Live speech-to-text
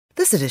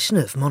This edition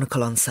of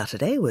Monocle on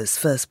Saturday was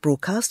first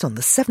broadcast on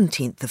the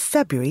 17th of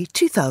February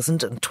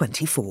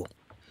 2024.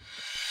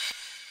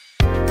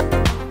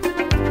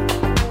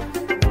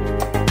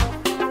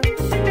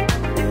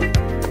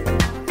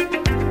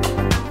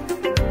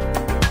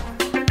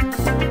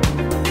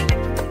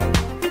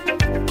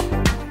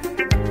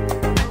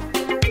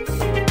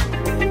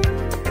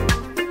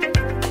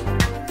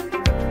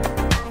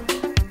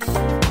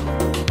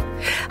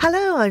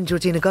 I'm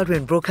Georgina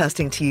Godwin,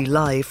 broadcasting to you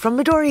live from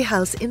Midori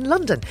House in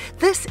London.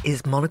 This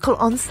is Monocle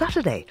on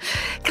Saturday.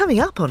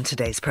 Coming up on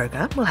today's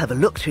programme, we'll have a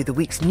look through the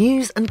week's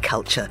news and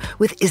culture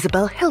with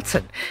Isabel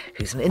Hilton,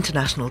 who's an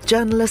international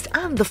journalist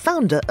and the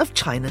founder of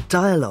China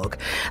Dialogue.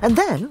 And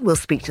then we'll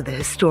speak to the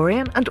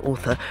historian and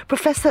author,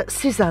 Professor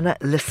Suzannah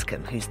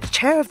Liscomb, who's the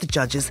chair of the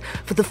judges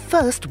for the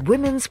first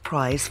Women's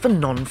Prize for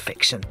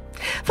Non-Fiction.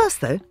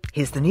 First, though,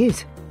 here's the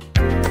news.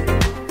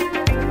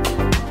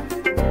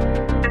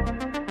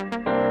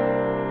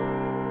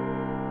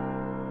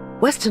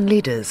 Western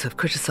leaders have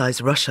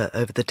criticised Russia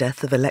over the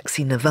death of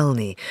Alexei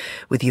Navalny,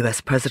 with US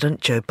President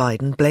Joe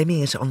Biden blaming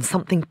it on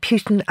something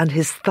Putin and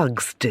his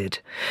thugs did.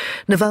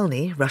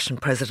 Navalny, Russian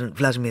President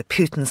Vladimir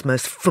Putin's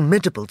most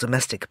formidable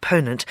domestic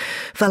opponent,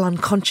 fell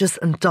unconscious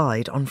and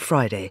died on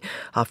Friday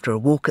after a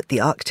walk at the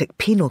Arctic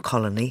penal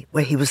colony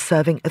where he was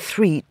serving a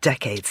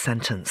 3-decade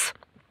sentence.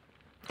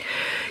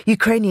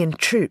 Ukrainian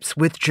troops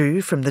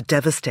withdrew from the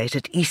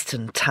devastated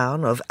eastern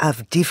town of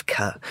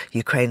Avdiivka,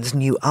 Ukraine's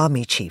new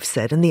army chief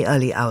said in the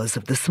early hours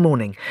of this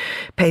morning,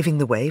 paving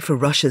the way for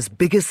Russia's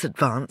biggest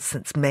advance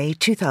since May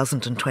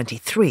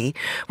 2023,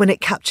 when it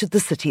captured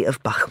the city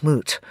of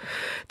Bakhmut.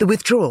 The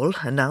withdrawal,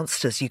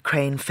 announced as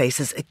Ukraine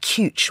faces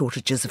acute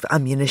shortages of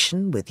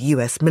ammunition with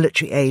US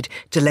military aid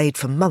delayed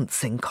for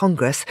months in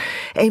Congress,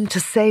 aimed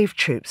to save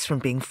troops from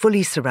being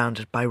fully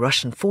surrounded by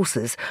Russian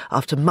forces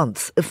after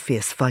months of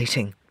fierce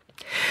fighting.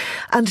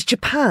 And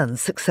Japan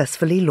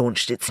successfully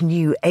launched its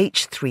new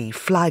H3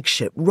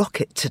 flagship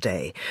rocket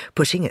today,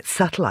 putting its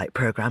satellite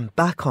program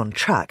back on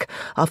track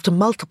after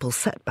multiple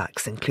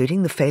setbacks,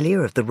 including the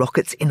failure of the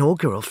rocket's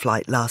inaugural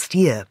flight last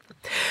year.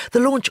 The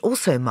launch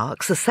also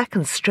marks a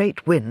second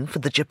straight win for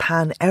the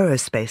Japan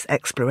Aerospace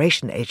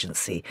Exploration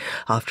Agency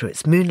after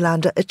its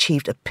moonlander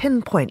achieved a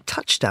pinpoint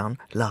touchdown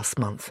last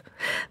month.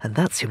 And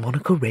that's your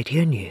Monocle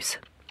Radio News.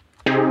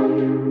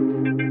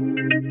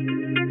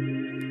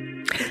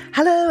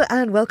 Hello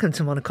and welcome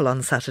to Monocle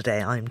on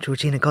Saturday. I'm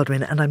Georgina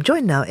Godwin and I'm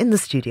joined now in the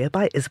studio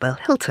by Isabel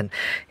Hilton,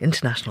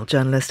 international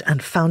journalist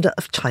and founder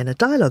of China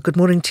Dialogue. Good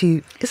morning to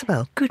you,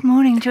 Isabel. Good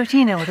morning,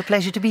 Georgina. What a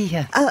pleasure to be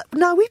here.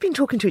 Now, we've been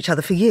talking to each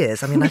other for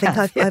years. I mean, I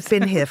think I've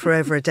been here for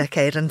over a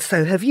decade and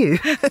so have you.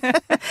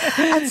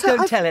 And so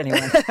Don't tell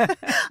anyone.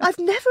 I've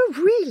never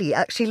really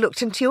actually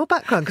looked into your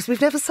background because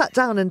we've never sat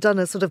down and done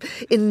a sort of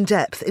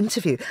in-depth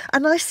interview.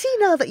 And I see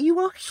now that you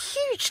are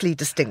hugely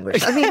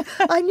distinguished. I mean,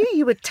 I knew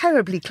you were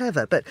terribly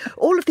clever, but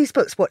all of these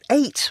books,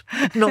 8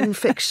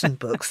 non-fiction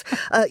books.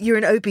 You're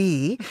an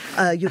OBE.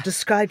 You're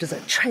described as a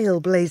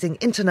trailblazing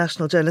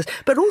international journalist,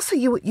 but also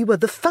you were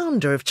the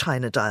founder of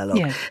China Dialogue.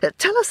 Yes.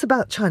 Tell us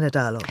about China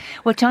Dialogue.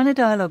 Well, China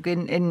Dialogue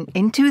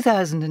in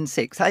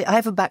 2006, I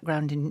have a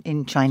background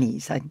in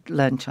Chinese. I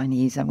learned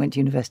Chinese. I went to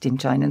university in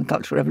China and the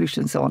Cultural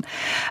Revolution and so on.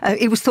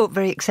 It was thought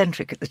very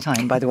eccentric at the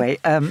time, by the way.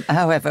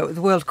 However,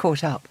 the world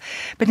caught up.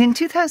 But in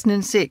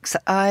 2006,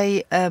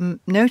 I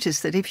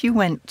noticed that if you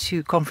went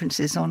to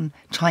conferences on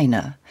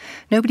China,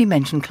 nobody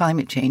mentioned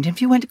climate change. And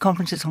if you went to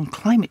conferences on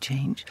climate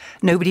change,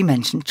 nobody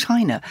mentioned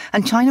China.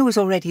 And China was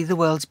already the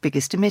world's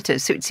biggest emitter.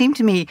 So it seemed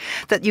to me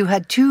that you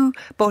had two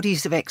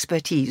bodies of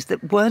expertise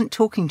that weren't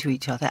talking to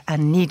each other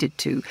and needed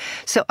to.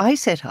 So I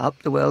set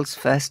up the world's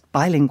first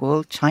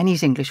bilingual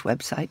Chinese-English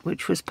website,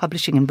 which was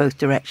publishing in both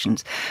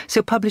directions.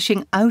 So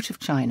publishing out of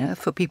China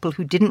for people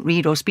who didn't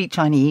read or speak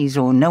Chinese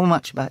or know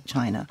much about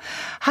China,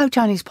 how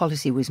Chinese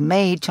policy was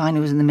made. China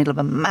was in the middle of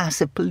a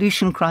massive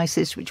pollution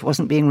crisis, which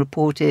wasn't being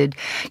reported.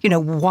 You know,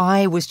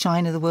 why was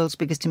China the world's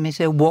biggest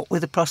emitter? What were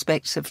the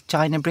prospects of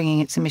China bringing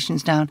its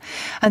emissions down?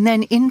 And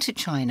then into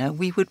China,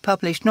 we would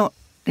publish not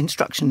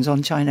instructions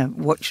on China,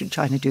 what should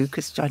China do,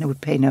 because China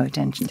would pay no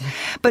attention.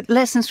 But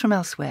lessons from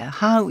elsewhere.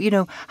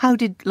 How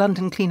did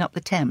London clean up the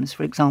Thames,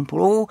 for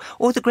example,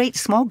 or the great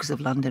smogs of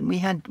London? We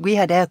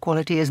had air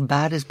quality as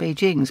bad as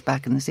Beijing's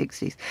back in the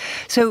 60s.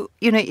 So,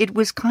 it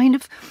was kind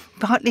of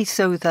partly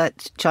so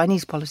that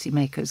Chinese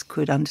policymakers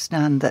could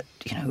understand that,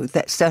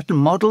 that certain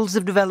models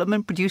of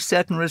development produce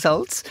certain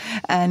results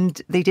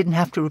and they didn't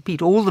have to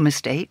repeat all the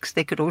mistakes.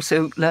 They could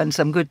also learn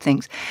some good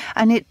things.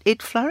 And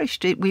it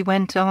flourished. I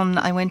went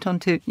on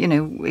to,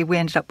 we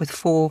ended up with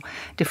 4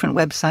 different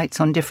websites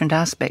on different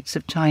aspects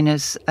of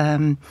China's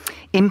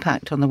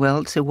impact on the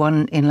world. So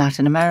one in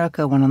Latin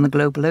America, one on the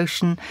global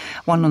ocean,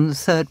 one on the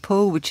third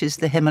pole, which is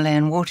the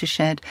Himalayan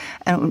watershed,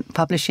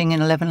 publishing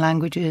in 11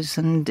 languages.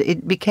 And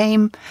it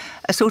became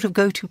a sort of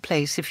go-to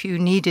place if you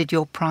needed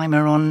your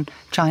primer on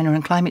China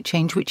and climate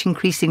change, which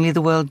increasingly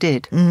the world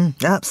did.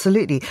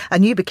 Absolutely.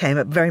 And you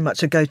became very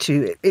much a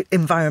go-to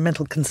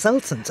environmental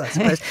consultant, I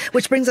suppose,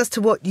 which brings us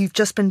to what you've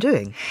just been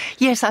doing.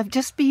 Yes, I've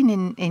just been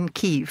in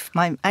Kyiv,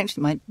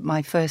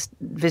 my first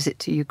visit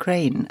to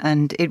Ukraine,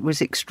 and it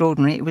was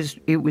extraordinary.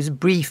 It was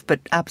brief but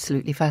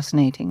absolutely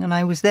fascinating. And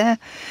I was there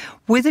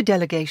with a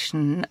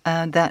delegation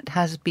that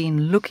has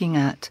been looking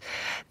at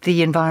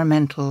the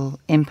environmental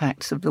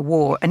impacts of the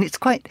war. And it's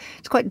quite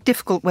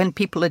difficult when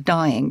people are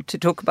dying to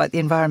talk about the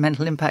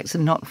environmental impacts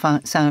and not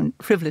sound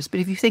frivolous. But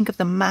if you think of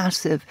the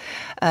massive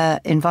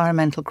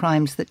environmental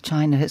crimes that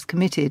China has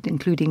committed,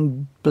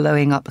 including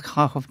blowing up the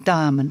Kharkov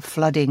Dam and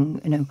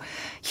flooding,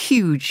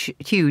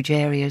 huge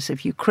areas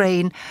of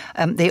Ukraine.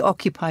 They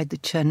occupied the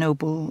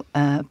Chernobyl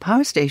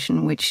power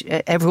station, which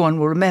everyone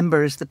will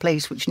remember as the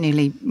place which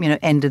nearly,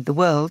 ended the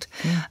world.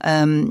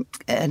 Yeah.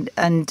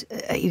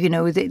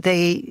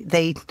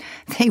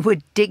 They were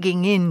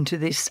digging into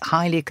this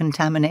highly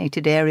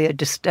contaminated area,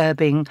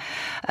 disturbing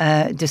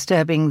the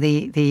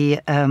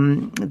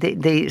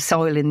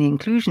soil in the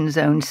inclusion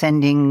zone,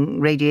 sending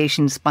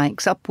radiation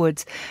spikes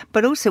upwards.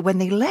 But also when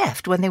they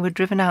left, when they were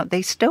driven out,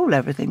 they stole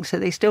everything. So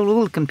they stole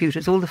all the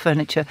computers, all the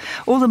furniture,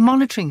 all the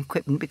monitoring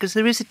equipment, because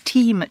there is a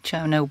team at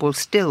Chernobyl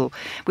still,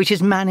 which is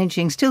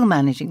still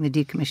managing the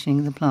decommissioning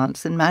of the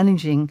plants and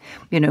managing,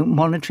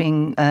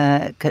 monitoring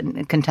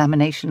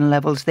contamination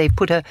levels. They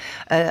put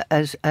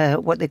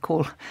what they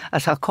call a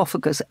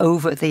sarcophagus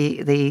over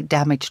the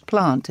damaged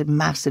plant, a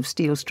massive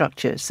steel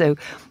structure. So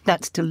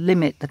that's to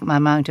limit the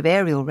amount of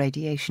aerial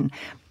radiation.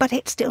 But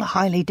it's still a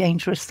highly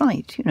dangerous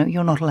site.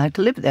 You're not allowed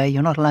to live there.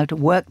 You're not allowed to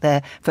work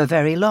there for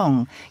very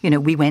long.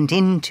 We went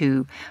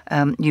into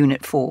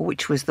Unit 4,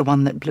 which was the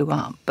one that blew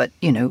up. But,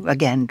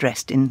 again,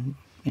 dressed in,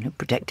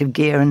 protective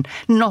gear and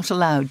not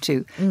allowed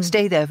to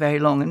stay there very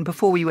long. And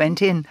before we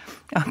went in,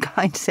 our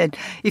guide said,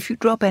 if you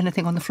drop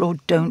anything on the floor,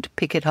 don't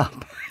pick it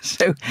up.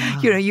 So,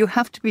 you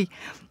have to be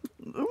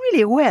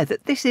really aware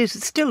that this is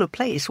still a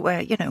place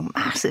where,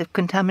 massive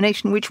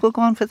contamination, which will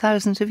go on for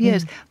thousands of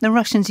years. The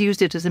Russians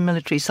used it as a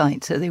military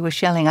site, so they were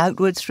shelling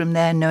outwards from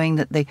there, knowing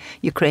that the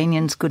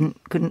Ukrainians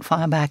couldn't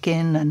fire back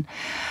in. And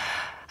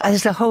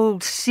there's a whole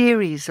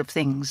series of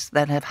things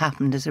that have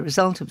happened as a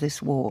result of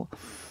this war.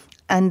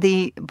 And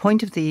the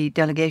point of the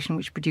delegation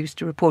which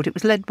produced a report, it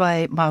was led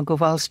by Margot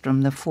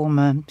Wallström, the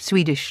former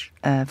Swedish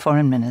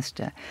foreign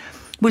minister,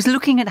 was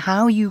looking at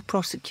how you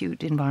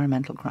prosecute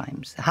environmental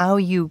crimes, how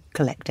you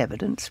collect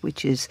evidence,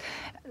 which is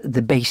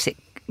the basic,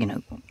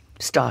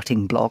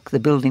 starting block, the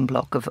building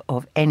block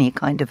of any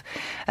kind of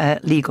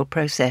legal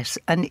process.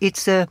 And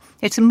it's a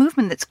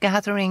movement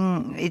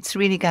that's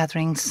really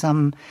gathering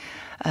some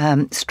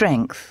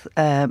strength.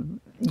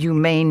 You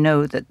may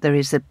know that there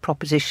is a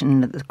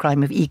proposition that the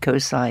crime of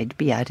ecocide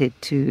be added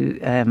to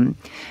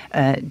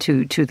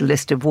the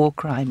list of war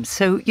crimes.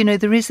 So,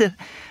 there is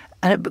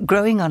a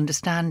growing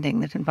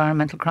understanding that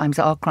environmental crimes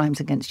are crimes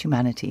against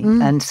humanity.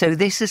 And so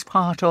this is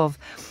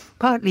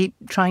partly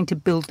trying to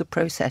build the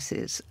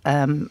processes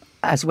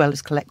as well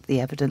as collect the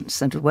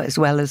evidence and as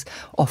well as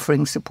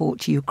offering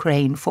support to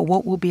Ukraine for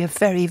what will be a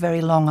very,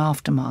 very long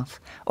aftermath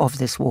of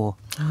this war.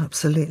 Oh,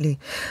 absolutely.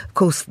 Of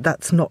course,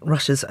 that's not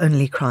Russia's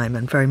only crime,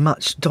 and very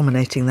much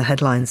dominating the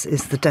headlines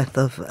is the death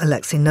of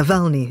Alexei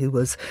Navalny, who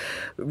was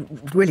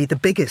really the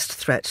biggest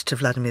threat to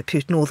Vladimir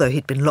Putin, although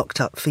he'd been locked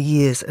up for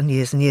years and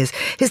years and years.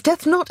 His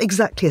death, not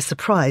exactly a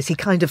surprise. He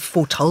kind of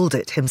foretold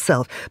it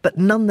himself, but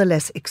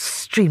nonetheless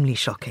extremely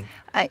shocking.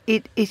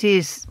 It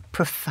is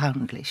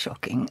profoundly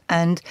shocking,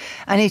 and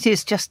it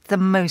is just the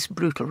most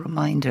brutal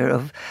reminder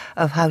of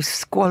how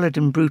squalid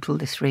and brutal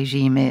this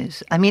regime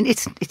is. I mean,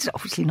 it's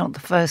obviously not the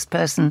first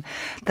person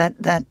that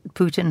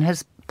Putin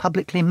has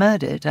publicly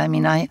murdered. I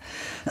mean, I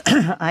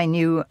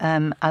knew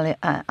Anna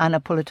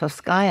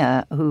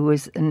Politkovskaya, who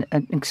was an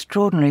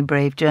extraordinary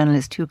brave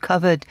journalist who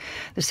covered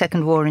the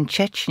second war in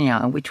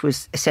Chechnya, which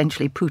was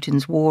essentially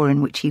Putin's war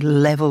in which he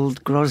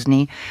leveled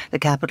Grozny, the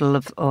capital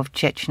of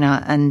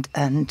Chechnya, and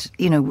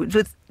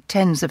with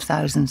tens of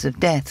thousands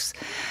of deaths.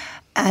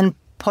 And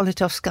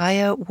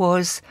Politkovskaya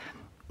was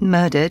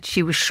murdered.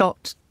 She was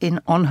shot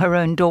on her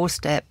own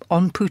doorstep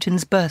on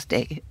Putin's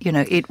birthday.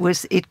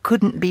 It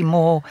couldn't be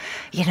more,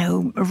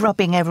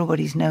 rubbing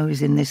everybody's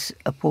nose in this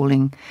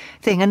appalling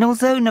thing. And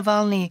although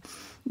Navalny,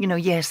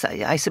 yes,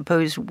 I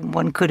suppose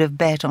one could have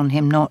bet on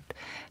him not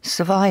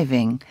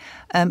surviving,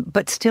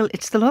 but still,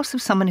 it's the loss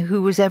of someone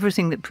who was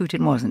everything that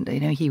Putin wasn't.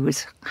 He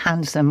was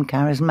handsome,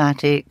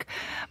 charismatic,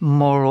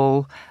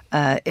 moral,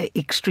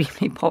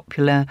 extremely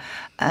popular,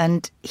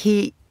 and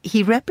he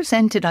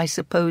represented, I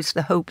suppose,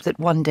 the hope that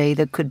one day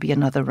there could be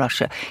another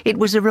Russia. It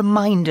was a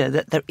reminder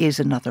that there is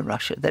another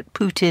Russia, that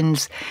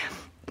Putin's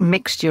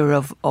mixture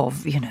of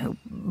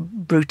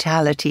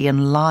brutality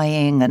and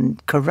lying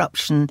and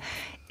corruption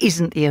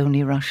isn't the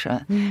only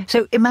Russia.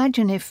 So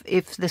imagine if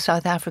the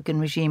South African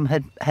regime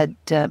had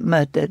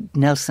murdered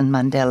Nelson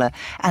Mandela,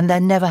 and there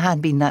never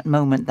had been that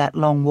moment, that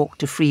long walk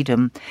to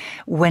freedom,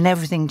 when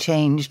everything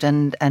changed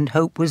and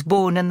hope was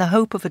born, and the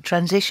hope of a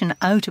transition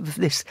out of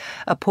this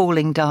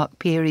appalling dark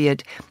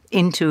period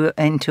into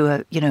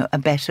a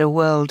better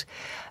world.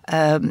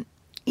 In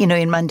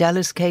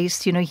Mandela's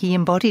case, he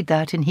embodied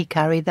that and he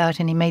carried that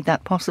and he made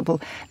that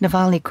possible.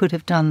 Navalny could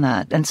have done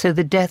that. And so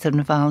the death of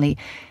Navalny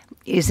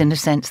is, in a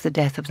sense, the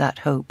death of that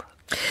hope.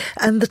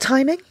 And the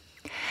timing?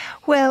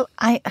 Well,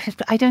 I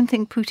don't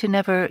think Putin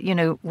ever,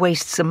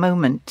 wastes a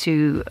moment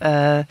to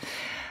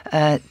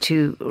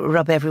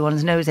rub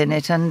everyone's nose in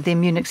it. And the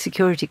Munich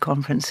Security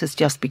Conference has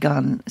just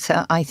begun.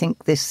 So I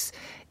think this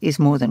is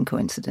more than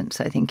coincidence.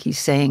 I think he's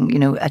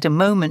saying, at a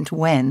moment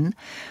when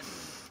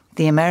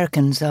the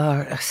Americans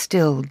are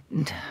still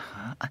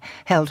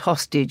held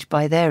hostage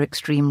by their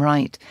extreme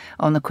right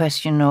on the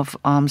question of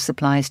arms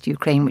supplies to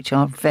Ukraine, which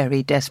are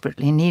very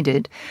desperately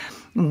needed,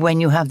 when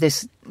you have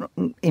this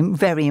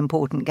very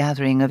important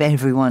gathering of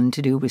everyone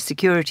to do with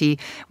security,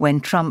 when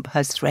Trump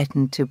has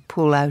threatened to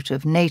pull out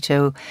of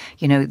NATO,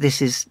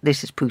 this is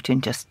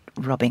Putin just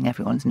rubbing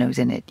everyone's nose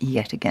in it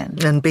yet again.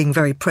 And being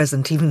very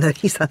present, even though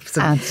he's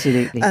absent.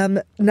 Absolutely.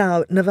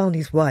 Now,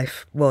 Navalny's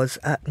wife was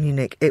at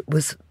Munich. It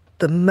was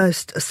the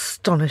most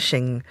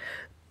astonishing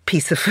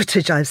piece of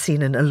footage I've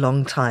seen in a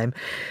long time.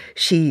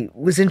 She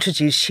was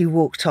introduced, she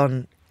walked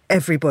on.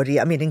 Everybody,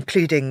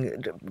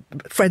 including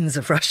friends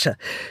of Russia,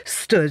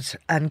 stood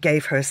and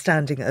gave her a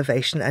standing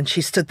ovation, and she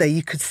stood there.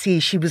 You could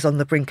see she was on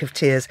the brink of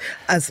tears,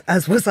 as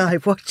was I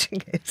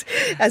watching it,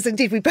 as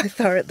indeed we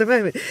both are at the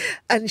moment.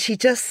 And she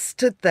just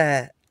stood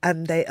there,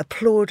 and they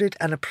applauded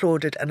and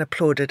applauded and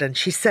applauded. And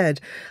she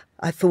said,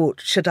 I thought,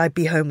 should I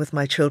be home with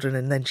my children?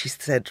 And then she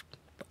said,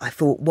 I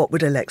thought, what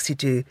would Alexei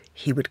do?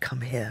 He would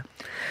come here.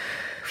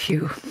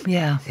 Phew,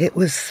 yeah. It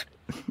was...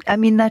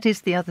 that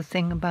is the other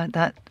thing about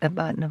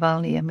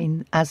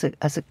Navalny.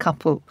 As a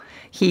couple,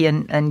 he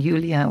and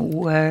Yulia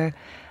were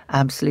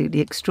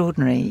absolutely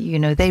extraordinary.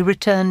 They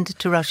returned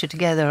to Russia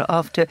together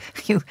after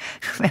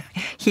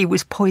he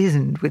was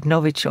poisoned with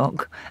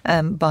Novichok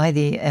by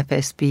the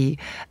FSB.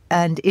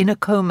 And in a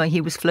coma,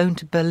 he was flown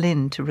to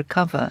Berlin to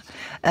recover.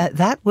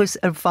 That was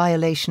a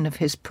violation of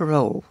his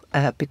parole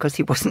because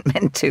he wasn't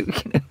meant to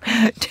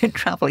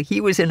travel.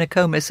 He was in a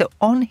coma. So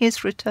on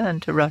his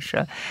return to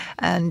Russia,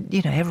 and,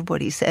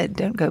 everybody said,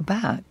 don't go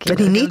back. But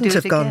he needn't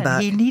have gone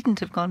back. He needn't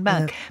have gone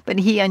back. Yeah. But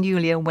he and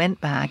Yulia went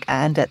back,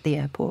 and at the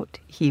airport,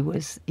 he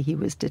was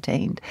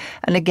detained.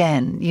 And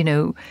again,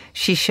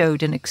 she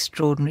showed an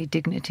extraordinary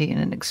dignity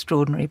and an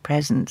extraordinary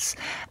presence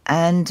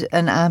and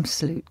an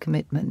absolute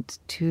commitment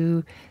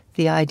to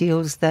the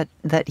ideals that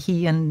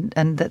he and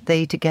that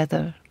they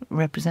together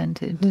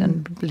represented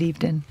and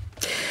believed in.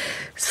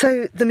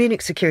 So the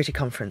Munich Security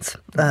Conference,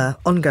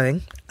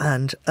 ongoing,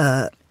 and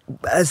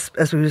as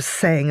we were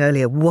saying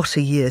earlier, what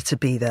a year to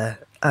be there.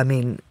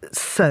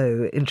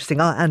 So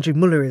interesting. Our Andrew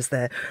Muller is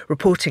there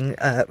reporting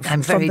I'm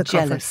from very the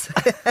jealous.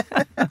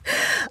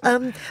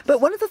 Conference.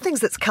 But one of the things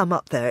that's come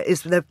up there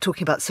is they're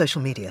talking about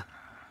social media.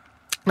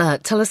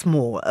 Tell us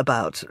more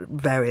about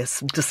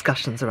various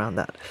discussions around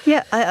that.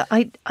 Yeah,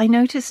 I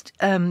noticed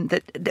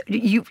that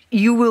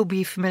you will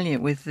be familiar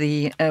with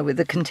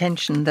the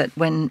contention that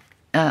when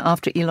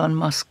after Elon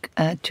Musk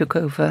took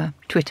over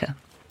Twitter,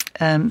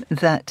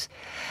 that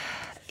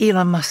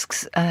Elon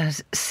Musk's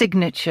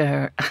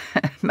signature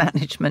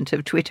management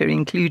of Twitter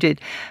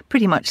included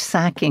pretty much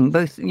sacking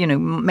both,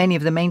 many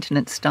of the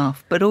maintenance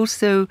staff, but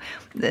also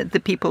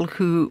the people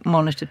who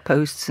monitored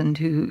posts and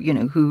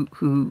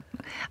who,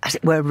 as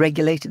it were,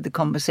 regulated the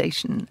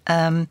conversation.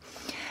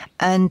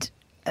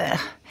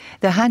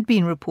 There had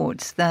been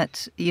reports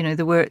that,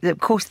 there were, of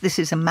course, this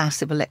is a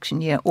massive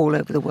election year all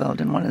over the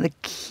world. And one of the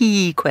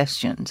key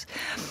questions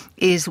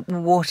is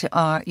what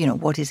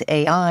is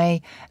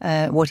AI?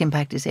 What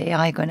impact is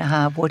AI going to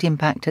have? What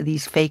impact are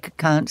these fake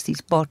accounts,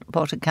 these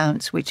bot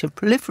accounts, which have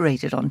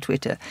proliferated on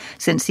Twitter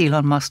since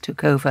Elon Musk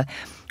took over?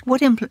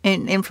 What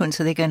influence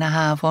are they going to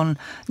have on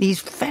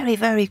these very,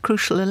 very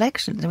crucial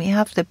elections? And we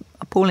have the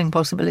appalling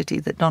possibility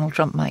that Donald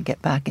Trump might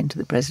get back into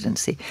the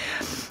presidency.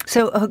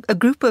 So a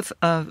group of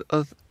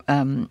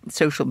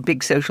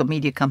big social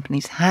media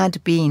companies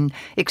had been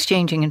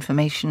exchanging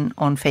information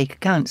on fake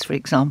accounts, for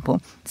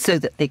example, so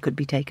that they could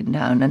be taken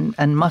down.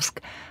 And Musk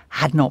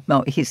had not,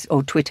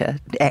 Twitter,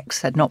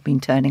 X, had not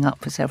been turning up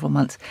for several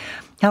months.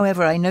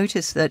 However, I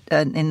noticed that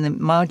in the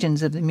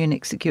margins of the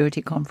Munich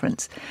Security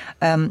Conference,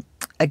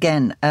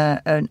 again,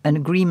 an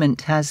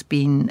agreement has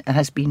been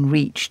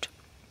reached,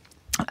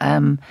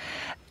 in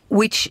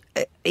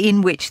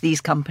which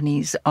these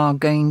companies are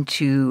going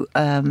to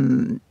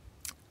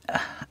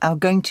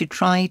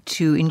try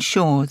to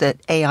ensure that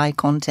AI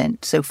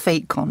content, so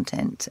fake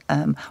content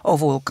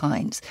of all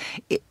kinds,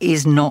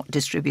 is not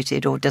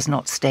distributed or does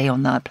not stay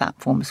on their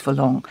platforms for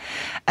long.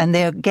 And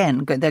they're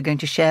going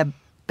to share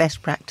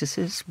best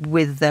practices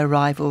with their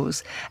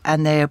rivals,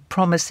 and they're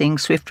promising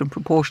swift and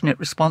proportionate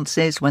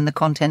responses when the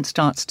content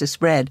starts to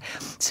spread.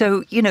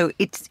 So,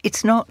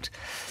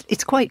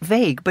 it's quite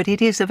vague, but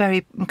it is a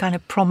very kind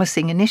of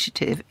promising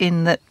initiative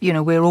in that,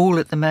 we're all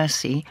at the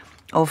mercy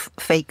of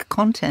fake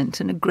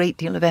content, and a great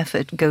deal of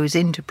effort goes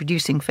into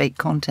producing fake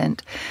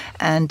content.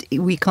 And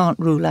we can't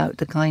rule out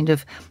the kind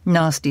of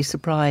nasty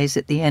surprise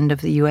at the end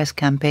of the US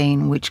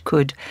campaign, which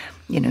could,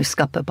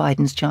 scupper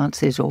Biden's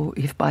chances, or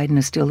if Biden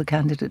is still the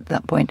candidate at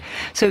that point.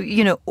 So,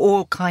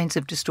 all kinds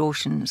of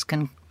distortions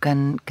can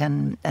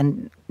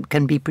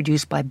be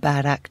produced by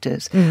bad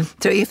actors.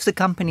 So if the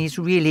companies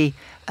really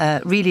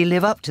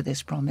live up to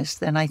this promise,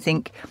 then I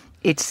think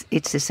it's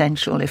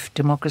essential if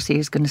democracy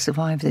is going to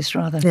survive this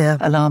rather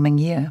alarming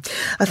year.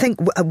 I think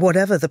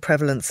whatever the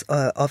prevalence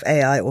of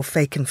AI or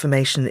fake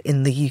information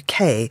in the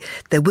UK,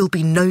 there will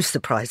be no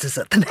surprises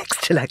at the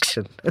next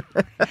election.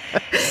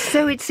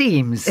 So it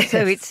seems. Yes.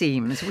 So it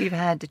seems. We've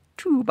had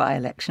 2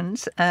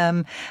 by-elections,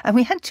 and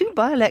we had 2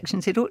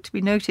 by-elections, it ought to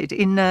be noted,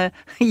 in a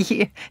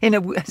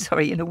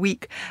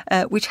week,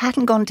 which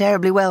hadn't gone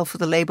terribly well for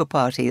the Labour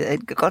Party.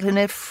 They'd got in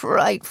a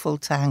frightful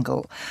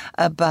tangle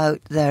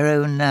about their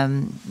own,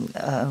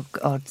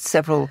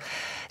 several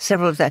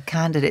of their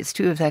candidates,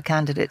 2 of their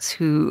candidates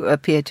who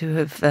appear to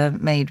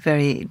have made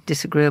very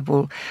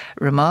disagreeable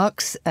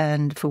remarks,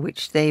 and for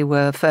which they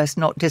were first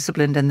not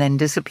disciplined and then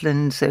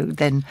disciplined, so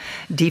then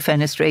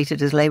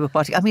defenestrated as Labour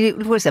Party. I mean,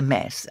 it was a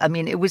mess. I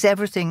mean, it was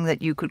everything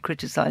that you could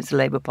criticise the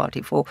Labour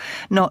Party for: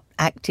 not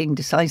acting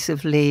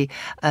decisively,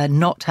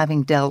 not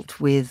having dealt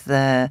with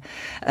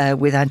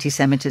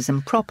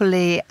anti-Semitism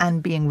properly,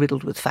 and being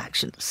riddled with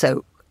factions.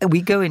 So we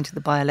go into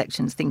the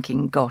by-elections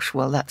thinking, gosh,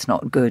 well, that's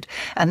not good.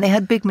 And they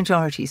had big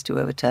majorities to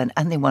overturn,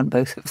 and they won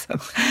both of them.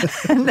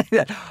 And they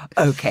said,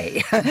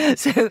 OK.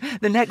 So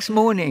the next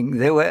morning,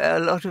 there were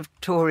a lot of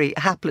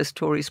hapless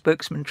Tory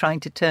spokesmen trying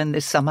to turn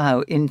this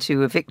somehow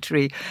into a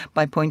victory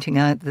by pointing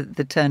out that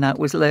the turnout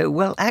was low.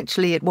 Well,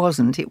 actually, it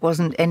wasn't. It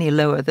wasn't any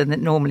lower than it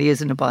normally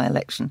is in a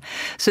by-election.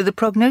 So the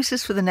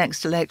prognosis for the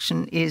next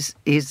election is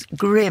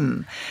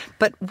grim.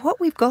 But what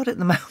we've got at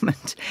the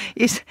moment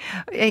is,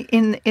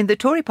 in the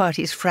Tory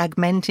party, is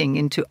fragmenting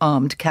into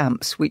armed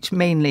camps, which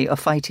mainly are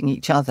fighting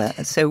each other.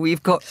 So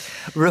we've got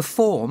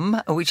Reform,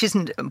 which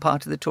isn't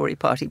part of the Tory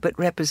party, but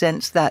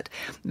represents that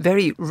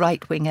very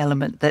right-wing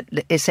element that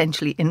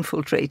essentially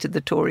infiltrated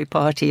the Tory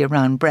party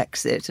around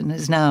Brexit and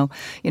is now,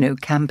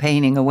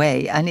 campaigning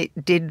away. And it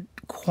did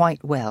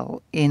quite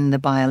well in the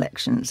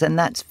by-elections, and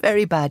that's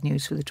very bad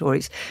news for the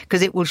Tories,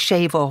 because it will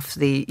shave off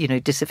the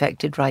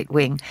disaffected right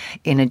wing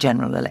in a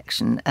general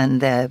election, and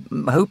they're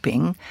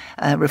hoping,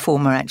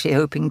 Reform are actually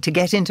hoping to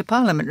get into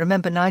Parliament.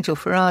 Remember, Nigel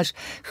Farage,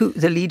 who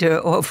the leader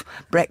of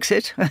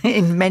Brexit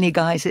in many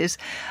guises,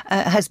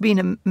 has been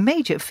a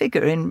major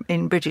figure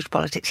in British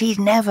politics. He's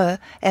never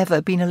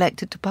ever been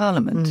elected to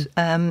Parliament,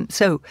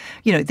 so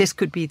this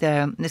could be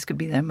their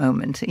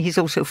moment. He's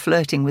also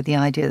flirting with the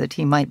idea that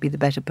he might be the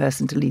better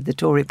person to lead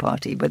the Tory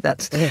party, but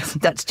that's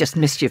just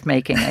mischief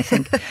making, I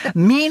think.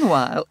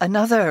 Meanwhile,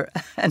 another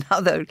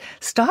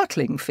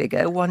startling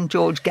figure, one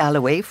George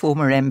Galloway,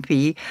 former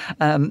MP,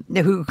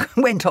 who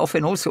went off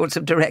in all sorts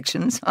of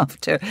directions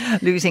after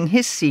losing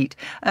his seat,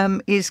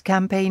 is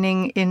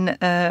campaigning in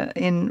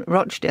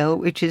Rochdale,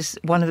 which is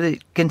one of the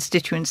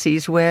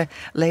constituencies where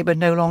Labour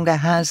no longer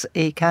has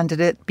a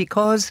candidate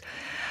because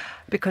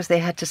they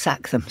had to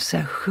sack them.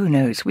 So who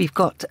knows? We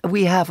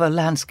have a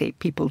landscape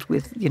peopled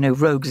with,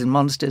 rogues and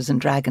monsters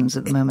and dragons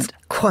at the moment. It's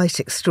quite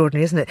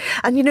extraordinary, isn't it?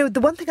 And, the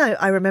one thing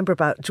I remember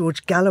about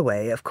George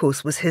Galloway, of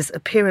course, was his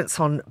appearance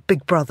on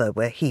Big Brother,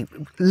 where he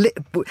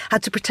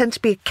had to pretend to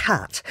be a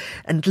cat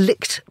and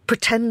licked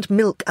pretend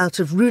milk out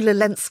of Rula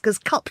Lenska's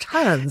cupped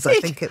hands, I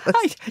think it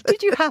was.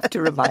 Did you have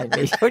to remind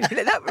me?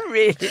 That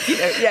really,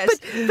 yes.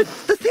 But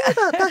the thing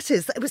about that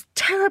is that it was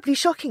terribly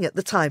shocking at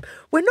the time.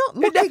 We're not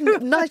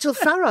mocking Nigel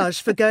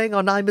Farage for going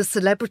on I'm a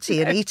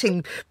Celebrity and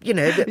eating,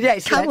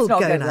 camel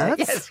gonads.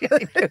 Yes,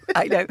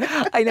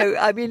 I know.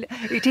 I mean,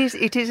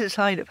 it is a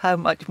sign of how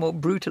much more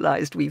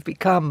brutalised we've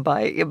become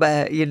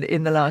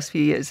in the last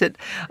few years. And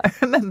I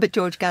remember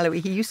George Galloway,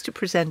 he used to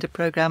present a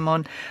programme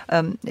on,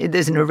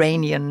 there's an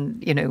Iranian,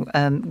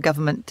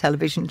 government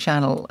television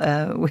channel,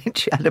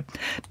 which had a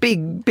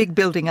big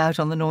building out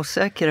on the North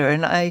Circular.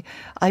 And I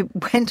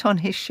went on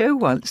his show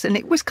once, and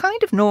it was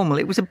kind of normal.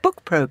 It was a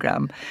book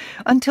programme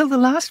until the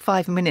last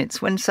 5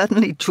 minutes, when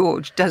suddenly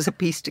George does a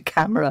piece to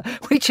camera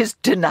which is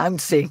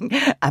denouncing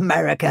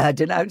America,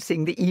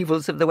 denouncing the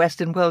evils of the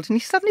Western world, and he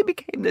suddenly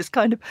became this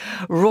kind of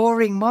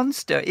roaring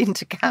monster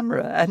into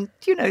camera. And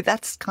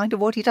that's kind of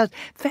what he does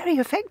very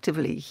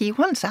effectively. He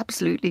once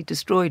absolutely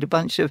destroyed a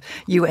bunch of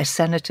US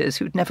senators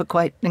who'd never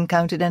quite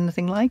encountered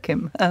anything like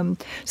him.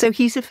 So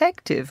he's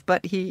effective,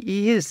 but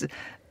he is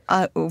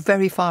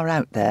very far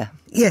out there.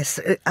 Yes,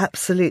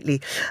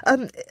 absolutely.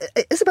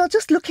 Isabel,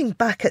 just looking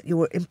back at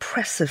your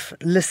impressive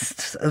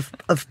lists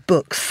of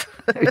books,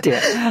 oh dear.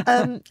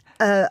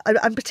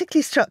 I'm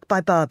particularly struck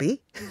by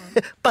Barbie,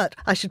 but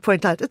I should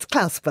point out it's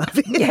Klaus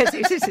Barbie. Yes,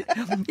 it is.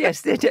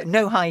 Yes,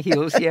 no high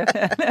heels here.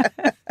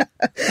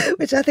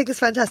 Which I think is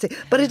fantastic.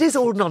 But it is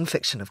all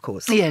non-fiction, of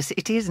course. Yes,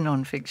 it is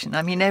non-fiction.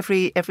 I mean,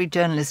 every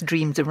journalist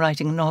dreams of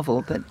writing a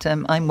novel, but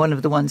I'm one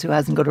of the ones who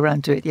hasn't got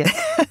around to it yet.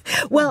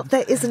 Well,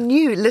 there is a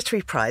new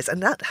literary prize,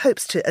 and that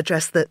hopes to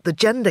address the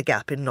gender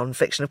gap in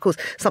non-fiction. Of course,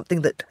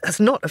 something that has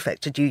not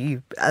affected you.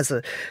 You, as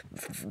a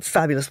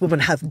fabulous woman,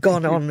 have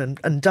gone on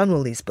and done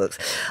all these books.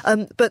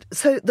 But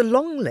so the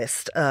long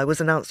list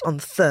was announced on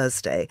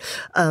Thursday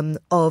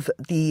of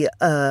the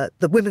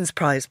Women's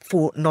Prize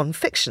for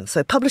non-fiction.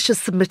 So publishers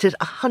submitted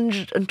 100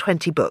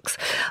 120 books.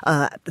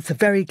 It's a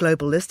very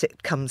global list. It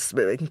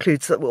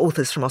includes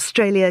authors from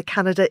Australia,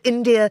 Canada,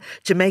 India,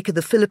 Jamaica,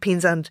 the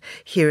Philippines, and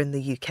here in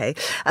the UK.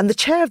 And the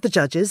chair of the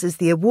judges is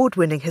the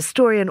award-winning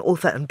historian,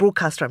 author and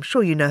broadcaster. I'm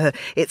sure you know her.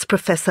 It's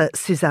Professor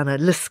Suzannah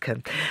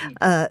Liscomb.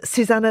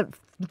 Suzannah,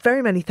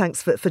 very many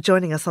thanks for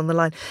joining us on the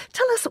line.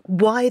 Tell us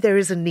why there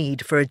is a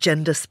need for a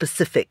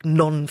gender-specific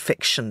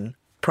non-fiction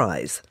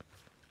prize.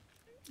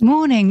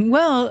 Morning.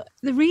 Well,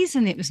 the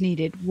reason it was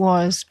needed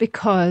was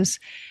because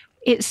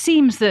it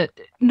seems that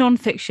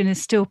non-fiction is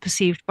still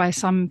perceived by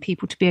some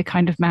people to be a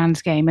kind of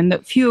man's game, and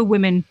that fewer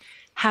women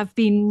have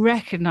been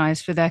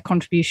recognised for their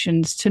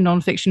contributions to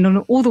non-fiction in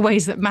all the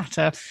ways that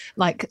matter,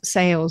 like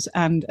sales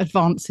and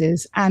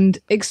advances and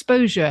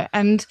exposure.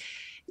 And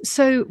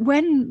so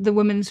when the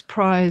Women's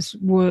Prize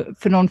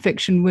for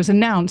Non-Fiction was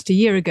announced a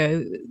year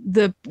ago,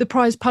 the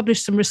prize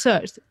published some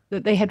research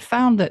that they had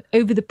found that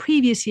over the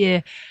previous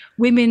year,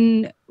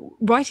 women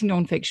writing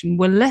non-fiction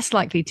were less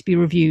likely to be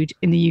reviewed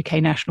in the UK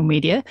national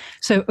media.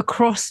 So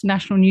across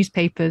national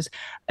newspapers,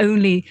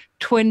 only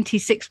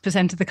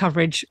 26% of the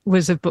coverage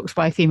was of books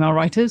by female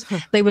writers.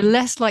 They were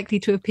less likely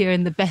to appear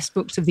in the best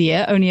books of the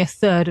year. Only a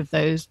third of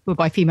those were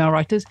by female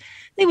writers.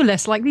 They were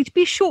less likely to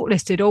be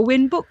shortlisted or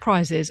win book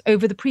prizes.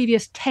 Over the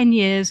previous 10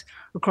 years,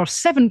 across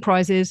 7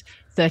 prizes,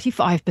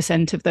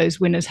 35% of those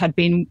winners had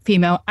been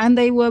female, and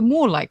they were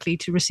more likely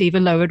to receive a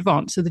lower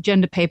advance. So the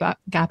gender pay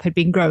gap had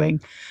been growing.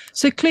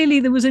 So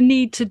clearly there was a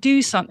need to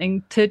do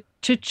something to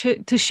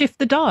shift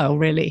the dial,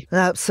 really.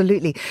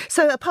 Absolutely.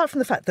 So apart from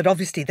the fact that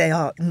obviously they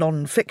are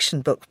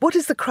non-fiction books, what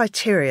is the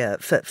criteria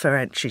for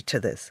entry to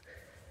this?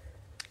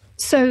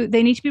 So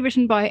they need to be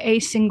written by a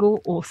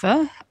single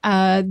author.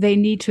 They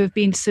need to have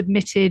been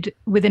submitted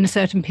within a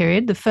certain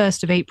period, the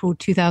 1st of April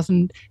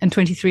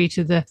 2023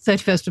 to the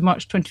 31st of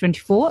March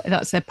 2024.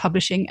 That's their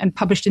publishing, and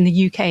published in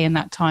the UK in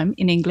that time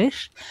in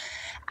English.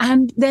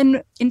 And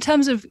then in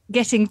terms of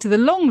getting to the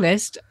long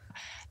list,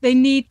 they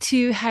need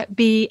to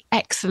be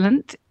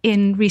excellent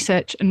in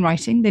research and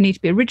writing. They need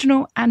to be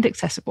original and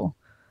accessible.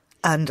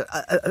 And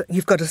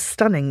you've got a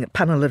stunning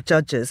panel of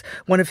judges,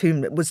 one of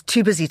whom was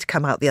too busy to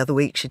come out the other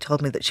week. She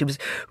told me that she was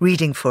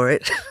reading for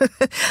it.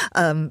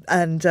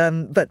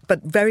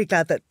 But very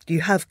glad that you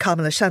have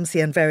Kamala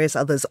Shamsi and various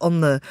others on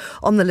the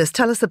list.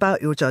 Tell us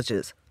about your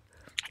judges.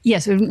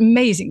 Yes, an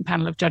amazing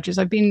panel of judges.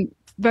 I've been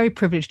very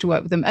privileged to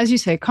work with them. As you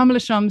say, Kamala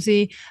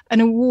Shamsi,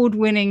 an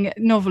award-winning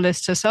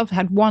novelist herself,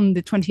 had won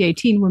the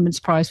 2018 Women's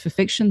Prize for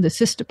Fiction, the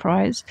Sister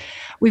Prize.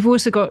 We've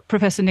also got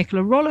Professor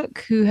Nicola Rollock,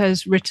 who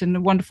has written a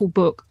wonderful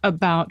book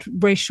about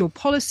racial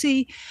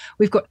policy.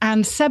 We've got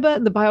Anne Seba,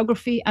 the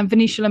biography, and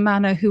Venetia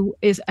Lamanna, who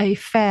is a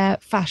fair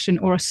fashion,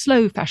 or a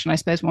slow fashion, I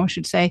suppose one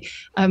should say,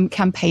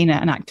 campaigner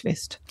and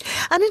activist.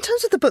 And in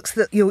terms of the books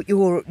that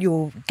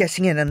you're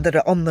getting in and that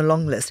are on the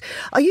long list,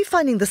 are you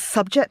finding the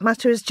subject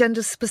matter is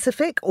gender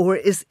specific, or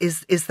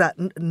is that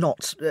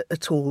not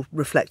at all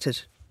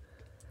reflected?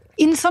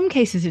 In some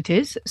cases it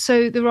is.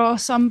 So there are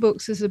some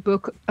books. There's a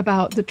book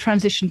about the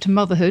transition to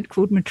motherhood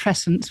called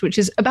Matrescence, which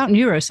is about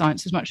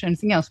neuroscience as much as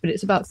anything else, but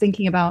it's about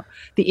thinking about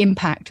the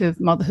impact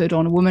of motherhood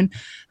on a woman.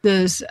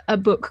 There's a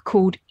book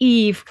called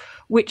Eve,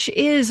 which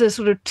is a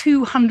sort of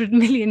 200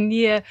 million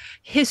year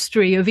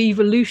history of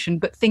evolution,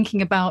 but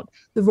thinking about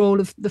the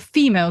role of the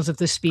females of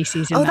the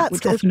species in that,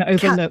 which often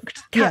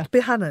overlooked. Kat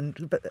Buchanan,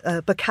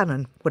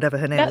 whatever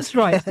her name is. That's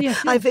right.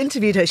 Yes. I've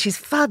interviewed her. She's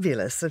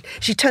fabulous.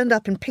 She turned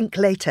up in pink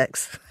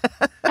latex.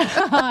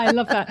 I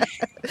love that.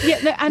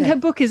 And her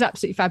book is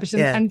absolutely fabulous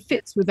and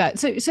fits with that.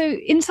 So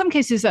in some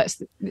cases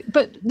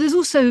but there's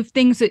also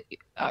things that,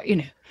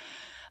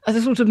 are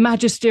the sort of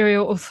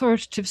magisterial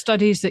authoritative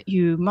studies that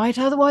you might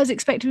otherwise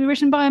expect to be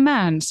written by a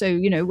man. So,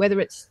 whether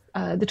it's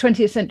the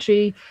 20th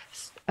century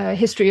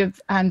history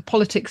and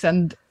politics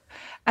and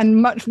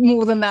much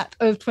more than that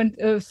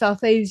of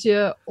South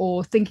Asia,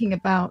 or thinking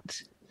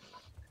about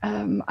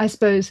I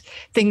suppose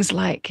things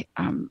like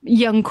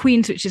Young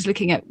Queens, which is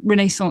looking at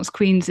Renaissance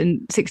queens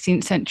in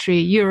 16th century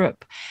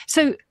Europe.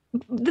 So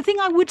the thing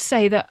I would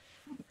say that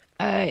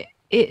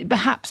it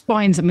perhaps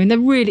binds them,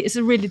 it's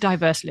a really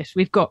diverse list.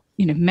 We've got,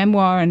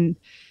 memoir and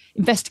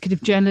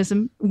investigative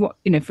journalism,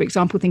 for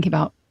example, thinking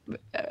about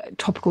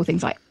topical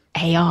things like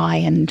AI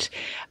and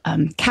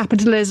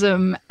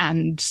capitalism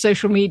and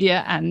social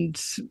media and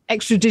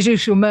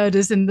extrajudicial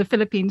murders in the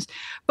Philippines.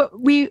 But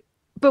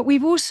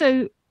we've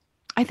also,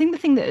 I think the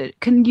thing that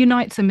can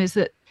unite them is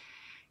that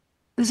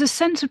there's a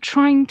sense of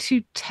trying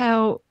to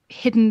tell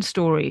hidden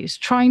stories,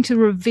 trying to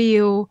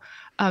reveal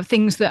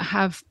things that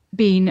have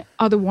been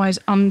otherwise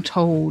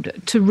untold,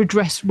 to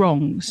redress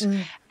wrongs.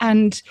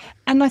 And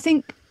I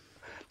think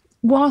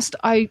whilst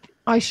I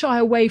shy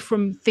away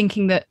from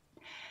thinking that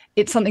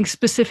it's something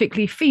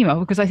specifically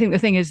female, because I think the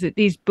thing is that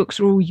these books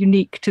are all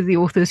unique to the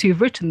authors who've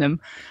written them,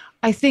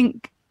 I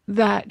think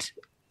that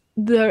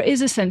there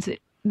is a sense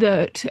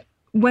that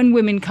when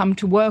women come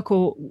to work,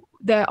 or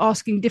they're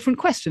asking different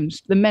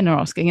questions than men are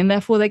asking, and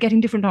therefore they're getting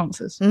different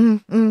answers.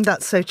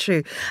 That's so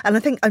true. And I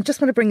think I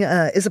just want to bring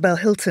Isabel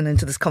Hilton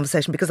into this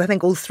conversation, because I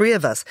think all three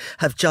of us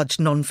have judged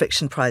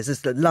non-fiction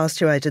prizes.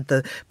 Last year I did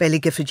the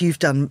Baillie Gifford. You've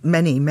done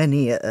many,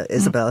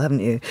 Isabel,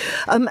 haven't you?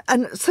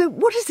 And so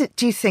what is it,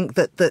 do you think,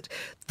 that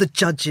the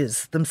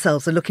judges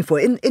themselves are looking for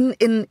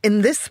in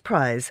this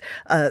prize,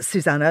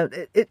 Suzannah?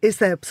 Is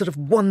there sort of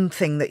one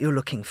thing that you're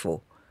looking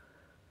for?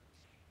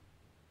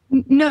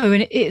 No,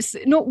 and it's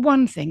not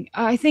one thing.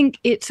 I think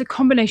it's a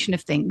combination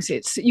of things.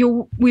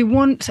 We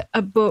want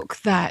a book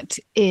that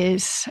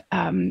is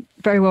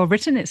very well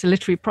written. It's a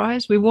literary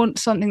prize. We want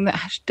something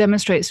that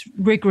demonstrates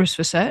rigorous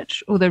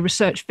research, although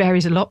research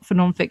varies a lot for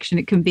nonfiction.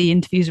 It can be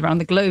interviews around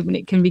the globe, and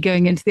it can be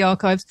going into the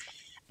archives.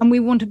 And we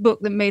want a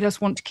book that made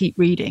us want to keep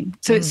reading.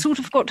 So it's sort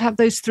of got to have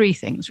those three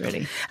things,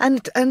 really.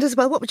 And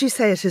Isabel, what would you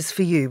say it is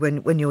for you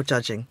when you're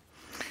judging?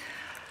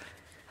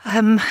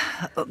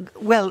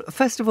 Well,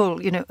 first of all,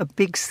 a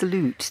big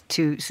salute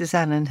to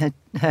Suzanne and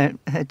her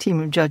team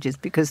of judges,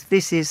 because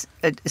this is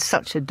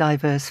such a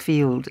diverse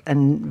field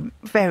and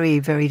very,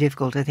 very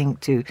difficult, I think,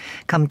 to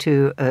come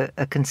to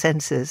a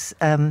consensus.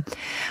 I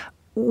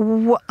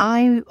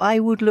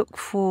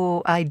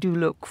do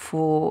look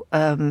for,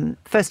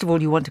 first of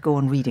all, you want to go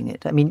on reading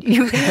it. I mean,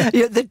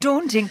 the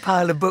daunting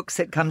pile of books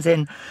that comes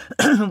in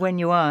when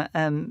you are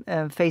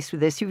faced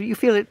with this, you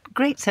feel a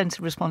great sense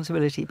of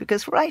responsibility,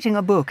 because writing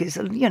a book is,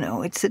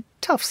 it's a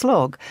tough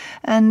slog,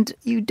 and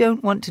you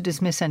don't want to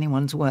dismiss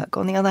anyone's work.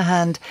 On the other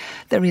hand,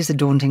 there is a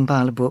daunting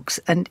pile of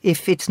books, and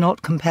if it's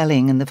not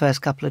compelling in the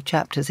first couple of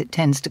chapters, it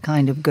tends to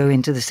kind of go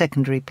into the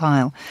secondary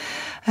pile.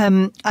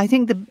 I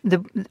think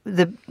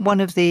the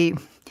one of the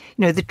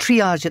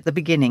triage at the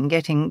beginning,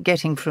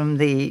 getting from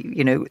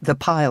the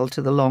pile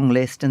to the long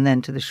list and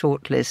then to the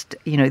short list,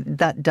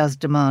 that does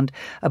demand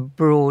a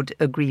broad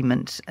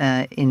agreement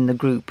in the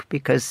group,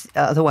 because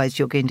otherwise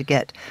you're going to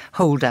get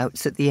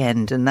holdouts at the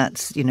end, and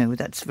that's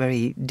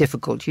very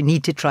difficult. You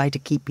need to try to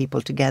keep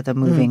people together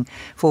moving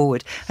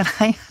forward. And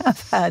I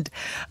have had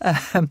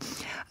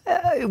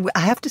I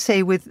have to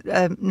say,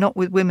 not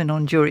with women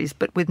on juries,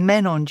 but with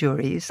men on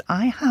juries,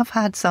 I have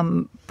had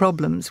some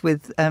problems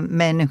with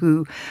men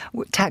who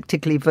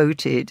tactically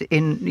voted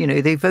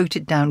they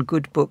voted down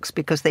good books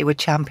because they were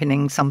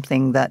championing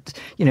something that,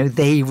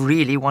 they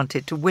really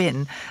wanted to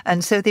win.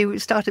 And so they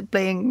started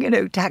playing,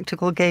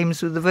 tactical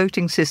games with the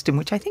voting system,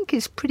 which I think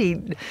is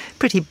pretty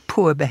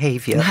poor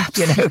behaviour.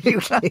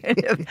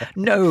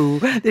 No,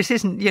 this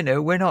isn't,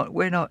 we're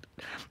not,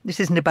 this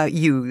isn't about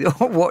you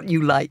or what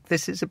you like.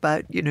 This is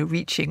about,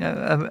 reaching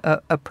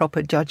a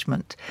proper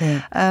judgment.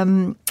 Yeah.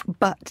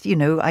 But,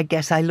 I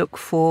guess I look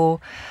for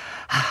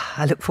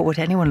what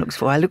anyone looks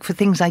for. I look for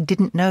things I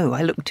didn't know.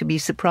 I look to be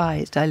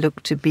surprised. I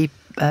look to be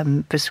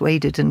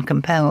persuaded and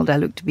compelled. I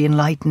look to be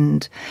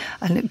enlightened.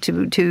 I look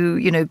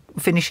to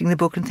finishing the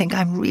book and think,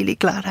 I'm really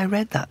glad I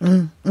read that.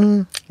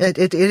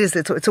 It is.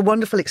 It's a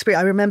wonderful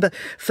experience. I remember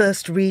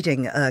first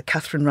reading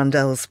Catherine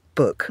Rundell's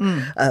book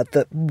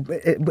that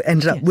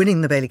ended up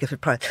winning the Baillie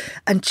Gifford Prize,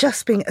 and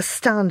just being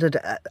astounded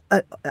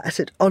at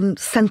it on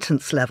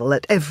sentence level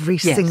at every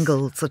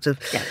single sort of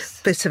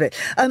bit of it.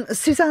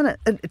 Suzannah,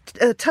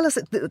 tell us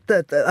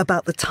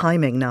about the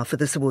timing now for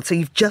this award. So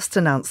you've just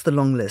announced the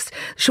long list.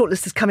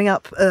 Shortlist is coming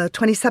up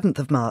 27th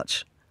of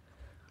March.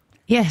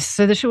 Yes,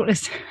 so the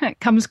shortlist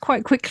comes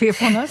quite quickly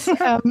upon us,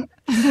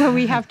 where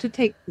we have to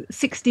take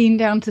 16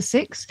 down to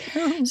 6.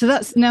 So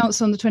that's announced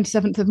on the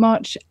 27th of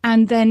March.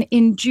 And then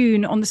in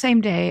June, on the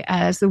same day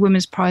as the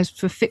Women's Prize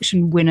for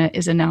Fiction winner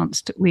is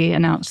announced, we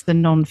announce the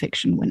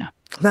non-fiction winner.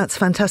 That's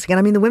fantastic. And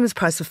I mean, the Women's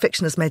Prize for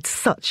Fiction has made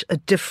such a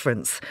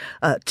difference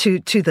to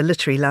the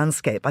literary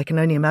landscape. I can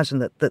only imagine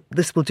that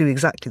this will do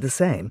exactly the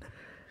same.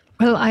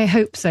 Well, I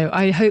hope so.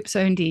 I hope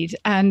so indeed.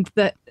 And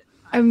that,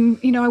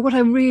 what I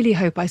really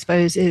hope, I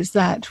suppose, is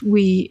that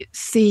we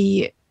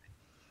see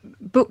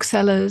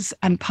booksellers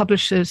and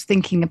publishers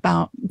thinking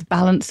about the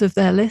balance of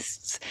their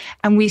lists,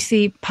 and we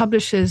see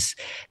publishers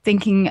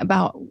thinking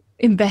about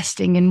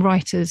investing in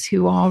writers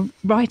who are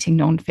writing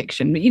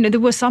non-fiction. There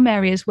were some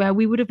areas where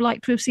we would have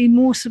liked to have seen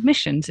more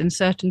submissions in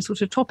certain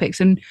sort of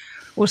topics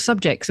or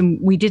subjects, and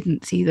we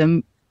didn't see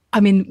them. I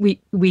mean,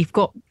 we've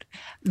got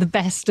the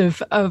best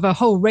of a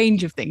whole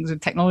range of things, of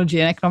technology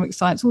and economic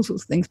science, all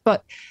sorts of things.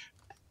 But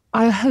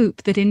I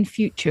hope that in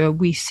future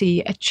we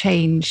see a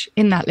change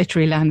in that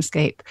literary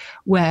landscape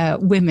where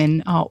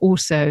women are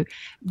also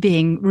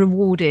being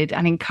rewarded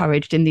and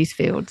encouraged in these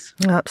fields.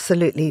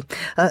 Absolutely.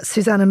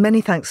 Suzannah,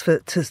 many thanks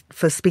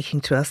for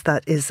speaking to us.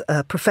 That is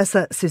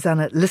Professor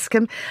Suzannah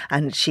Liscomb,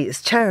 and she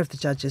is chair of the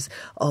judges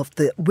of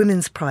the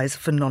Women's Prize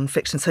for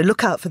Non-Fiction. So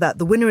look out for that.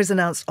 The winner is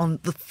announced on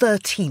the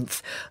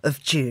 13th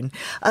of June.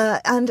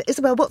 And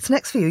Isabel, what's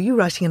next for you? Are you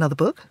writing another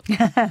book?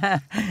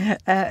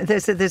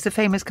 There's a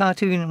famous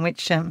cartoon in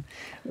which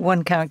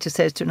one character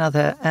says to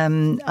another,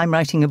 I'm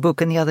writing a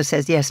book, and the other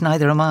says, yes,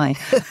 neither am I.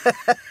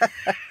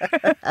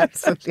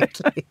 Absolutely.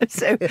 Absolutely.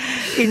 So,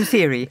 in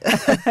theory,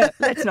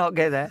 let's not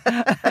go there.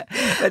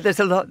 But there's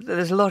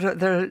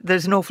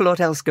an awful lot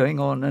else going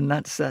on, and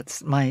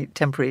that's my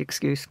temporary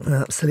excuse.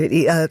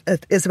 Absolutely.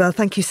 Isabel,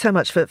 thank you so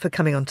much for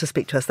coming on to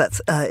speak to us.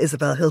 That's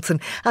Isabel Hilton.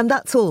 And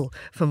that's all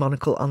for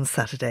Monocle on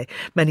Saturday.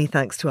 Many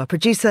thanks to our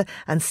producer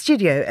and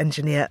studio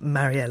engineer,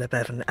 Mariella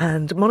Bevan.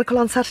 And Monocle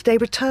on Saturday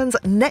returns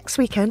next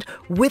weekend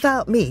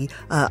without me.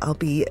 I'll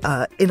be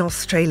in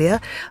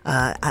Australia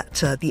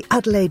at the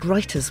Adelaide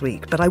Writers'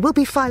 Week, but I will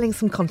be filing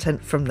some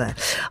content from there.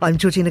 I'm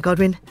Georgina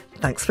Godwin.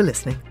 Thanks for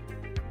listening.